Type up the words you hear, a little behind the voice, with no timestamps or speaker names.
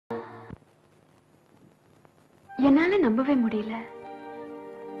என்னால நம்பவே முடியல.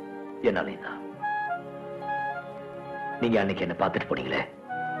 என்னாலே தான். நீங்க அன்னைக்கு என்ன பார்த்துட்டு போனீங்களே,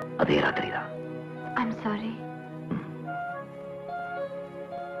 அதே ராத்திரி தான். I'm sorry.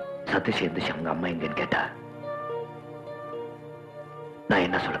 சதீஷ் எந்திரிச்சு அவங்க அம்மா எங்கன்னு கேட்டா நான்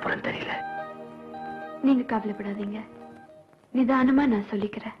என்ன சொல்ல போறேன்னு தெரியல. நீங்க கவலைப்படாதீங்க, நிதானமா நான்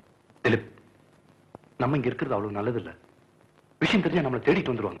சொல்லிக்கிறேன். திலீப், நம்ம இங்க இருக்கிறது அவ்வளவு நல்லது இல்ல. விஷயம் தெரிஞ்சா நம்மளை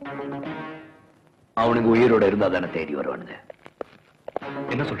தேடிட்டு வந்துருவாங்க. அவனுக்கு உயிரோட இருந்தா தானே தேடி வருவானுங்க.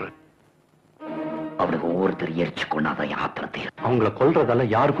 என்ன சொல்ற? அவனுக்கு ஒவ்வொருத்தர் எரிச்சு கொண்டாதான் ஆத்திரத்தை. அவங்கள கொல்றதால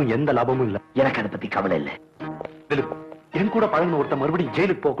யாருக்கும் எந்த லாபமும் இல்ல. எனக்கு அதை பத்தி கவலை இல்லை. திலீப், என் கூட பழகின ஒருத்த மறுபடியும்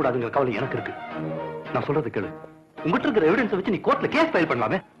ஜெயிலுக்கு போக கூடாதுங்கிற கவலை எனக்கு இருக்கு. நான் சொல்றது கேளு. உங்ககிட்ட இருக்கிற எவிடன்ஸ் வச்சு நீ கோர்ட்ல கேஸ் ஃபைல்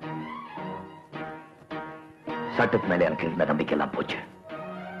பண்ணலாமே. சட்டத்து மேல எனக்கு இருந்த நம்பிக்கை எல்லாம் போச்சு.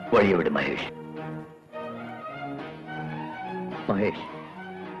 வழிய விடு மகேஷ். மகேஷ்,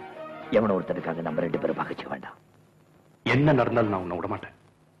 எவன ஒருத்தருக்காக நம்ம 2 பேரும் பகைச்சு வேண்டாம். என்ன நடந்தாலும் நான் உன்னை விட மாட்டேன்.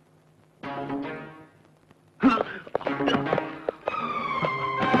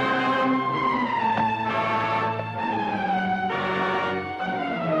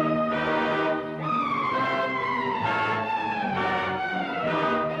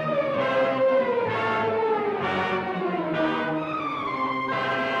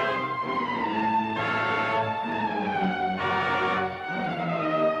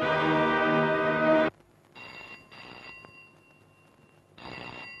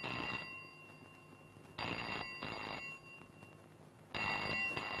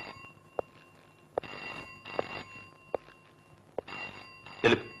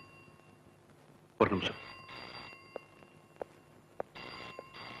 ஒரு நிமிஷம்.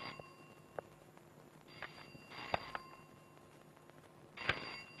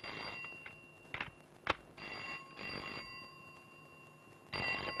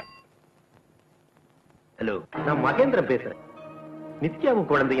 ஹலோ, நான் மகேந்திரன் பேசுறேன். நித்யாவும்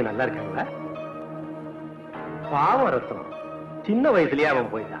குழந்தைங்க நல்லா இருக்காங்களா? பாவம் ரத்னம், சின்ன வயசுலயே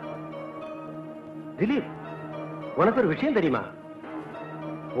அவன் போயிட்டான். திலீப், உனக்கு ஒரு விஷயம் தெரியுமா?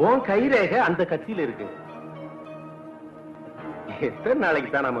 உன் கைரேகை அந்த கட்சியில இருக்கு. எத்தனை நாளைக்கு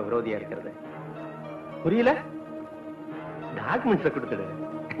தான் நாம விரோதியா இருக்கிறது? புரியல? டாக்குமெண்ட்ஸ கொடுத்துடு,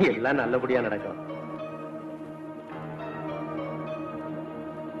 எல்லாம் நல்லபடியா நடக்கும்.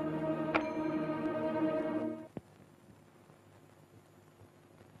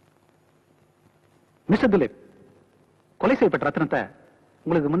 மிஸ்டர் திலீப், கொலை செய்யப்பட்ட ரத்னத்தை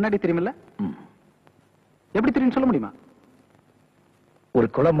உங்களுக்கு முன்னாடி தெரியுமில்ல? எப்படி தெரியும் சொல்ல முடியுமா? ஒரு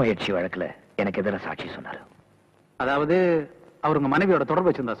கொலை முயற்சி வழக்குல எனக்கு எதிராக சாட்சி சொன்னாரு. அதாவது அவர் உங்க மனைவியோட தொடர்பு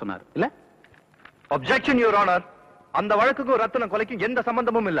வச்சிருந்தா சொன்னார் இல்ல? Objection your honour. அந்த வழக்குக்கும் ரத்தின கொலைக்கும் எந்த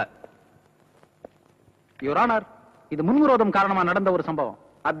சம்பந்தமும் இல்ல. யுவர் ஆனர், இது முன்விரோதம் காரணமா நடந்த ஒரு சம்பவம்.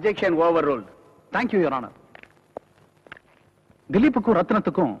 Objection over ruled. Thank you your honour. திலீப்புக்கும்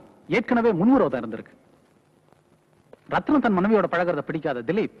ரத்னத்துக்கும் ஏற்கனவே முன்விரோதம் இருந்திருக்கு. ரத்னம் தன் மனைவியோட பழகிறத பிடிக்காத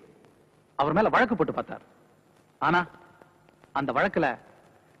திலீப் அவர் மேல வழக்கு போட்டு பார்த்தார். ஆனா அந்த வழக்குல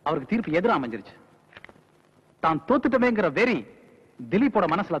அவருக்கு தீர்ப்பு எதிரா அமைஞ்சிருச்சு. தான் தோத்துட்டமேங்கிற வெறி திலீப்போட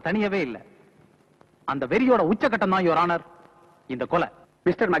மனசுல தனியவே இல்ல. அந்த வெறியோட உச்சகட்டம் தான் யுவர் ஆனர் இந்த கொலை.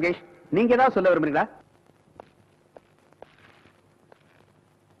 மிஸ்டர் மகேஷ், நீங்க ஏதாவது சொல்ல விரும்புறீங்களா?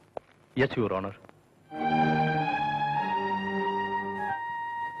 Yes your honour.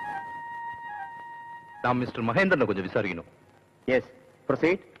 நான் மிஸ்டர் மகேந்திரனை கொஞ்சம் விசாரிக்கணும். S,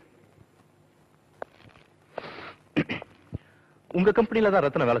 proceed. உங்க கம்பெனில தான்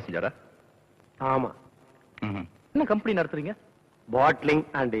ரத்ன வேலை செஞ்சாரா? ஆமா. என்ன கம்பெனி நடத்துறீங்க? Bottling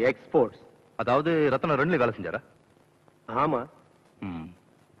and exports. அதாவது ரத்ன 2 வேலை செஞ்சாரா? ஆமா.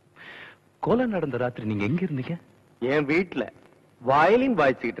 கொலை நடந்த ராத்திரி நீங்க எங்க இருந்தீங்க? என் வீட்டுல வயலின்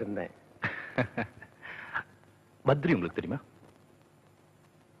வாய்ச்சிக்கிட்டு இருந்தேன். பத்ரி உங்களுக்கு தெரியுமா?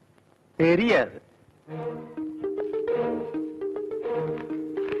 தெரியாது.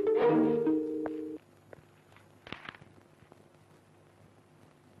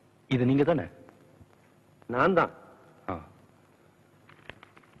 இது நீங்க தானே? நான் தான்.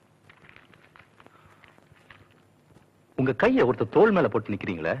 உங்க கையை ஒருத்தர் தோள் மேல போட்டு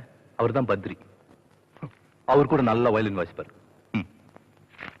நிக்கிறீங்களே, அவர் தான் பத்ரி. அவர் கூட நல்ல violin வாசிப்பார்.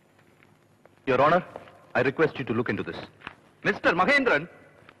 Your honour, I request you to look into this. Mister Mahendran,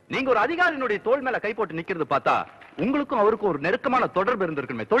 நீங்க ஒரு அதிகாரியினுடைய தோள் மேல கை போட்டு நிக்கிறது பார்த்தா உங்களுக்கும் அவருக்கும் ஒரு நெருக்கமான தொடர்பு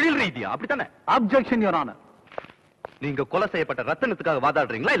இருந்திருக்குமே, தொழில் ரீதியா, அப்படித்தானே? Objection your honour. நீங்க கொலை செய்யப்பட்ட ரத்தனத்துக்காக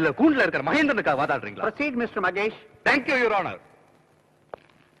வாதாடுறீங்களா இல்ல கூண்டுல இருக்கிற மகேந்திரனுக்காக வாதாடுறீங்களா? Proceed mister Mahesh. Thank you your honour.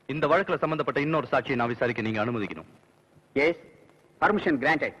 இந்த வழக்குல சம்பந்தப்பட்ட இன்னொரு சாட்சியை நான் விசாரிக்க நீங்க அனுமதிக்கணும். S, permission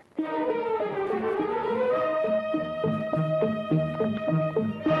granted.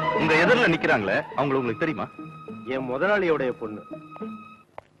 உங்க எதிரில நிக்கிறாங்களே, அவங்கள உங்களுக்கு தெரியுமா? என் முதலாளியோடைய பொண்ணு.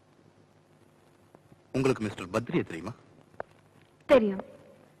 உங்களுக்கு மிஸ்டர் பத்ரியை தெரியுமா? தெரியும்.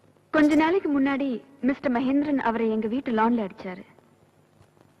 கொஞ்ச நாளைக்கு முன்னாடி மிஸ்டர் மகேந்திரன் அவரை எங்க வீட்டு லான்ல அடிச்சாரு.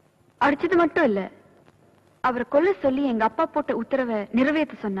 அடிச்சது மட்டும் இல்ல, அவரை கொல்ல சொல்லி எங்க அப்பா போட்ட உத்தரவை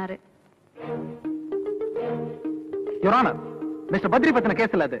நிறைவேற்ற சொன்னாரு. யுவர் ஆனர், மிஸ்டர் பத்ரி பத்தின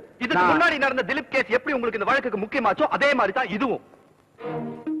கேஸ் இல்ல அது. இதுக்கு முன்னாடி நடந்த திலீப் கேஸ் எப்படி உங்களுக்கு இந்த வழக்குக்கு முக்கியமாச்சோ அதே மாதிரி தான் இதுவும்.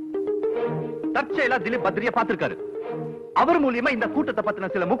 தற்செயலா திலீப் பத்ரியை பார்த்திருக்காரு. அவர் மூலியமா இந்த கூட்டத்தை பத்தின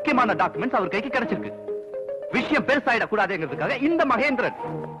சில முக்கியமான டாக்குமெண்ட்ஸ் அவர் கைக்கு கிடைச்சிருக்கு. விஷயம் பெருசாயிட கூடாதுங்கிறதுக்காக இந்த மகேந்திரன்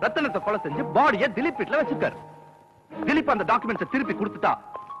ரத்தனத்தை கொலை செஞ்சு பாடியை திலீப் வீட்டுல வச்சிருக்காரு. திலீப் அந்த டாக்குமெண்ட்ஸ் திருப்பி கொடுத்துட்டா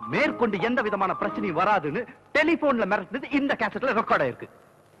மேற்கொண்டு எந்த விதமான பிரச்சனையும் வராதுன்னு டெலிபோன்ல மிரட்டினது இந்த கேசட்ல ரெக்கார்ட் ஆயிருக்கு.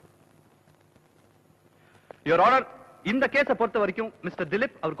 யுவர் ஆனர், இந்த கேஸை பொறுத்த வரைக்கும் மிஸ்டர்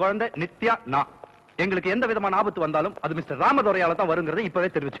திலீப், அவர் குழந்தை நித்யா, நான் எங்களுக்கு எந்த விதமான ஆபத்து வந்தாலும் அது மிஸ்டர் ராமதுரையால தான் வருங்கிறதை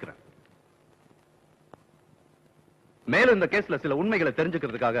இப்பவே தெரிவிச்சுக்கிறேன். மேலும் இந்த கேஸ்ல சில உண்மைகளை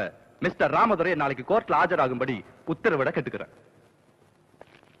தெரிஞ்சுக்கிறதுக்காக மிஸ்டர் ராமதுரை நாளைக்கு கோர்ட்ல ஆஜராகும்படி உத்தரவிட கேட்டுக்கிறேன்.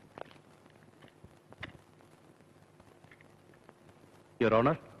 யுவர்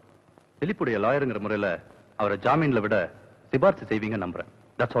ஆனர், திலீப்புடைய லாயருங்கிற முறையில அவரை ஜாமீன்ல விட சிபார்சு செய்வீங்க நம்புறேன்.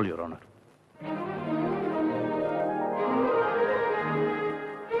 That's all your honour.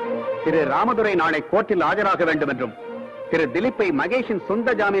 திரு ராமதுரை நாளை கோர்ட்டில் ஆஜராக வேண்டும் என்றும் திரு திலீப்பை மகேஷின்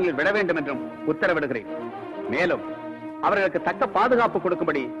சொந்த ஜாமீனில் விட வேண்டும் என்றும் உத்தரவிடுகிறேன். மேலும் அவர்களுக்கு தக்க பாதுகாப்பு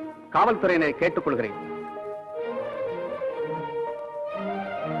கொடுக்கும்படி காவல்துறையினரை கேட்டுக்கொள்கிறேன்.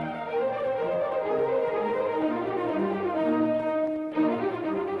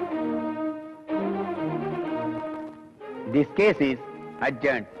 This case is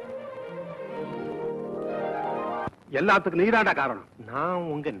adjourned. எல்லாத்துக்கும் நீதாண்டா காரணம். நான்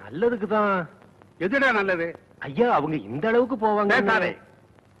உங்க நல்லதுக்கு தான். எதுடா நல்லது? ஐயா, அவங்க இந்த அளவுக்கு போவாங்க.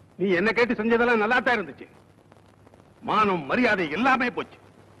 நீ என்ன கேட்டு செஞ்சதெல்லாம் நல்லா தான் இருந்துச்சு. மானம் மரியாதை எல்லாமே போச்சு.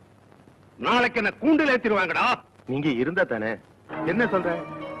 நாளைக்கு என்ன கூண்டில் ஏத்திடுவாங்கடா. நீங்க இருந்தா தானே. என்ன சொல்ற?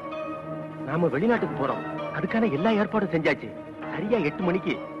 நாம வெளிநாட்டுக்கு போறோம். அதுக்கான எல்லா ஏற்பாடும் செஞ்சாச்சு. சரியா 8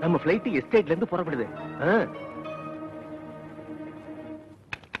 மணிக்கு நம்ம பிளைட் எஸ்டேட்ல இருந்து புறப்படுது.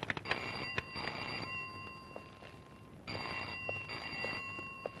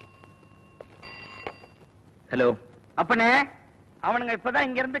 ஹலோ அப்பனே, அவனுங்க இப்பதான்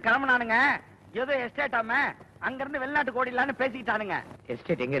இங்க இருந்து கிளம்பினானுங்க. ஏதோ எஸ்டேட் ஆம அங்க இருந்து வெளிநாட்டு கோடிலான்னு பேசிக்கிட்டானுங்க.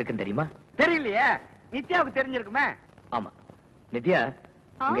 எஸ்டேட் எங்க இருக்குன்னு தெரியுமா? தெரியலையே. நித்யாவுக்கு தெரிஞ்சிருக்குமே. ஆமா. நித்யா,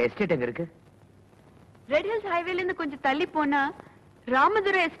 உங்க எஸ்டேட் எங்க இருக்கு? ரெட் ஹில்ஸ் ஹைவேல இருந்து கொஞ்சம் தள்ளி போனா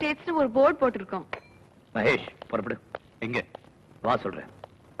ராமதுரை எஸ்டேட்ஸ் ஒரு போர்டு போட்டிருக்கோம். மகேஷ், புறப்படு. எங்க வா சொல்றேன்.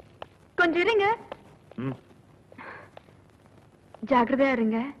 கொஞ்சம் இருங்க. ஜாக்கிரதையா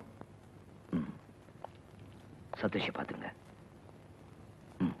இருங்க. சதீஷ பாத்துங்க.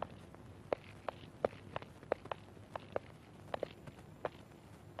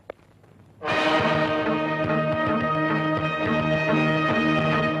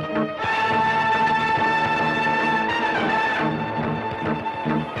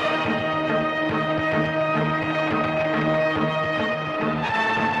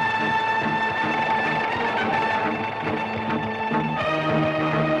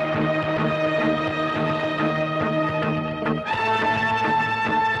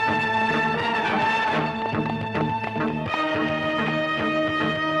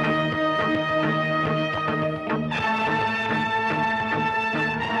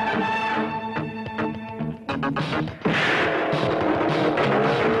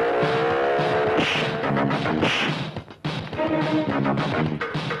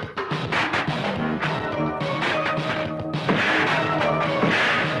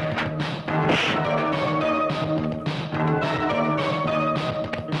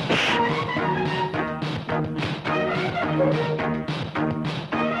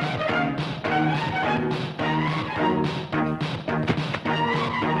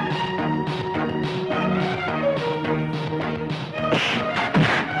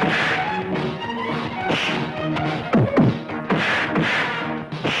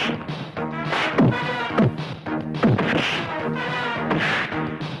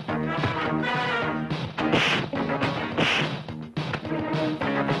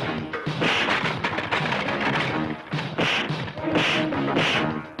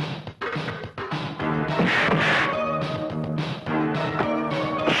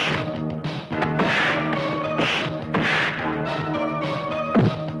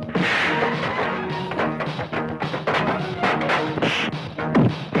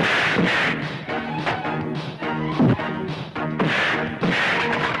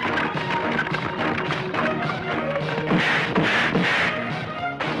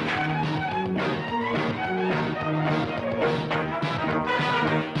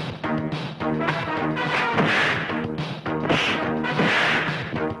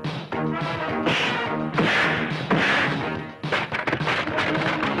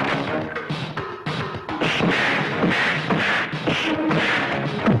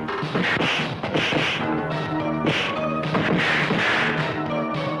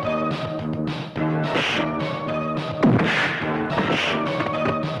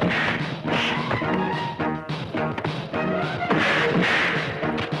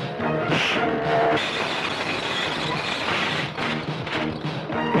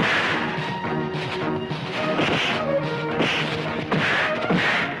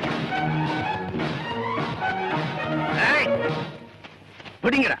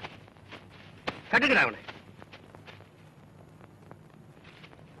 பிடிங்கடா, கட்டுக்கடா அவனை.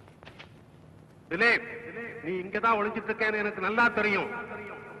 திலீப், நீ இங்கதான் ஒளிஞ்சிட்டு இருக்கேன்னு எனக்கு நல்லா தெரியும்.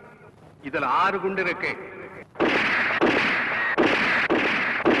 இதுல 6 குண்டு இருக்கு.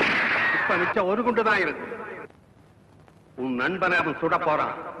 இப்ப மிச்சம் 1 குண்டு தான் இருக்கு. உன் நண்பனை அவன் சுட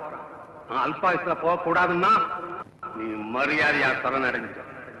போறான். அல்பாயுஸ்ல போக கூடாதுன்னா நீ மரியாதையா சரணடைஞ்ச.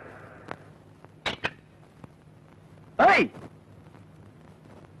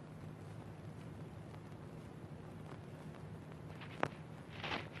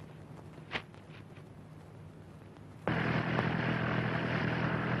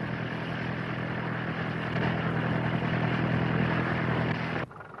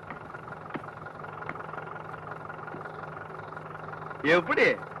 எப்படி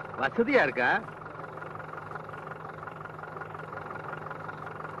வசதியா இருக்கா?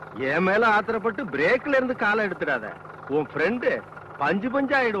 என் மேல ஆத்திரப்பட்டு பிரேக்ல இருந்து காலை எடுத்துடாத. உன் ஃப்ரெண்டு பஞ்சு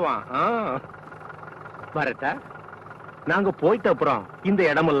பஞ்சு ஆயிடுவான். வரட்டா? நாங்க போயிட்ட அப்புறம் இந்த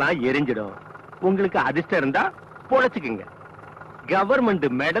இடமெல்லாம் எரிஞ்சிடும். உங்களுக்கு அதிர்ஷ்டம் இருந்தா பொழைச்சுக்குங்க. கவர்மெண்ட்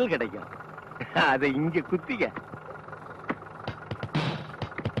மெடல் கிடைக்கும். அதை இங்க குத்திக்க.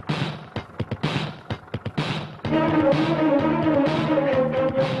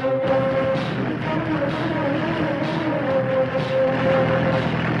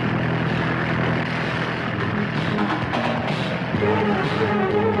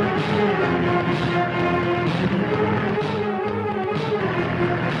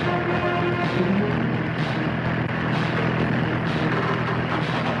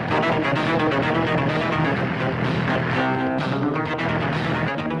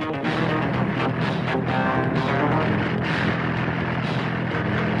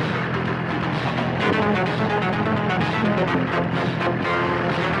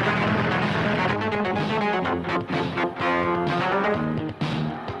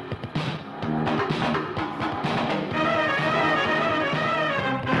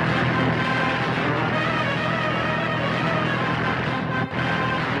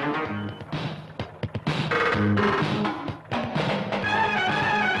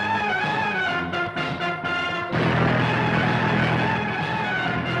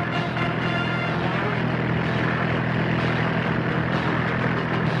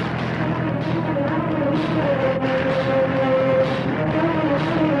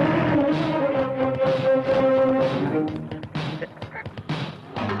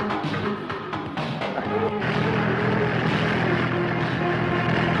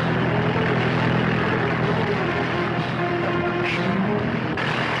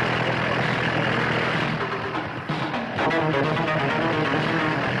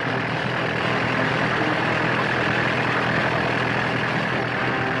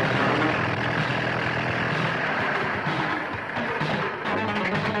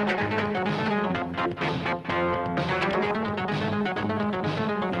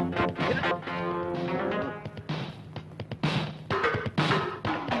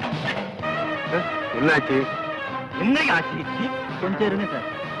 என்னாச்சு? என்ன ஆச்சு? கொஞ்சம் இருங்க சார்.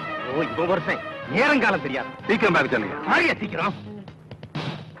 ஓ, இப்போ வருஷம் நேரங்காலம் தெரியாது. சீக்கிரம் பார்க்க சொல்லுங்க. ஆரியா சீக்கிரம்.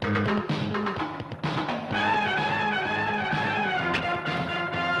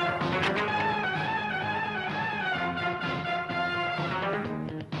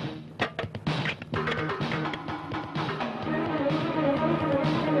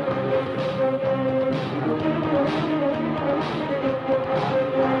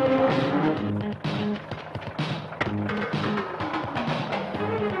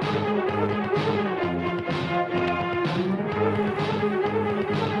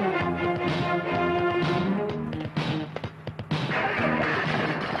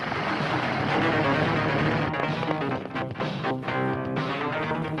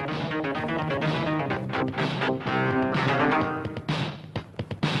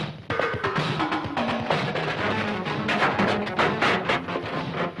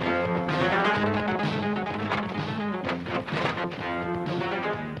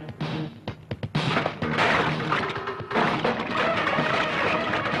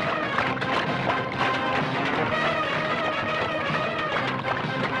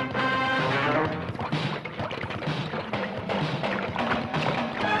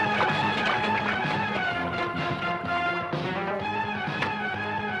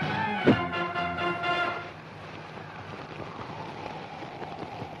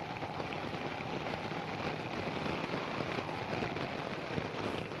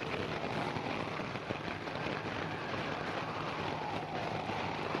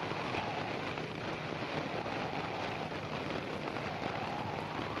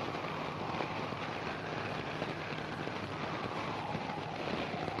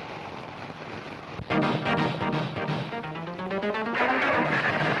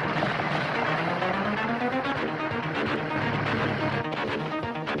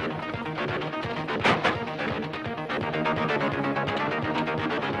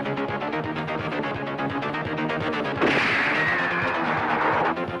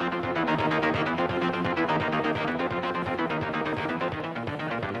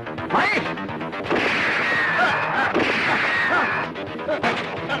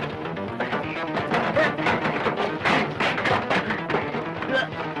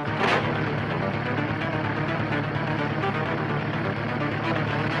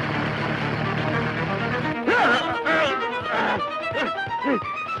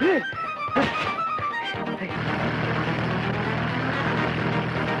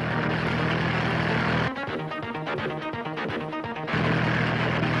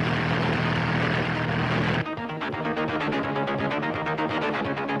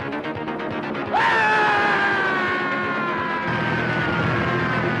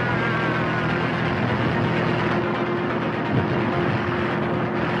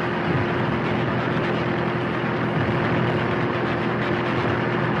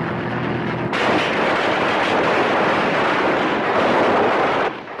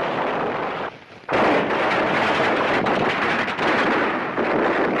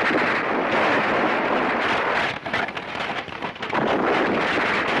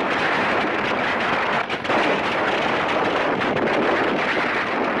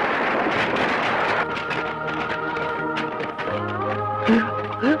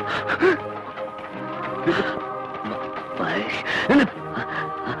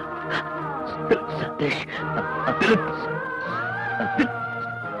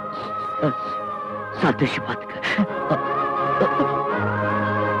 सतीश बात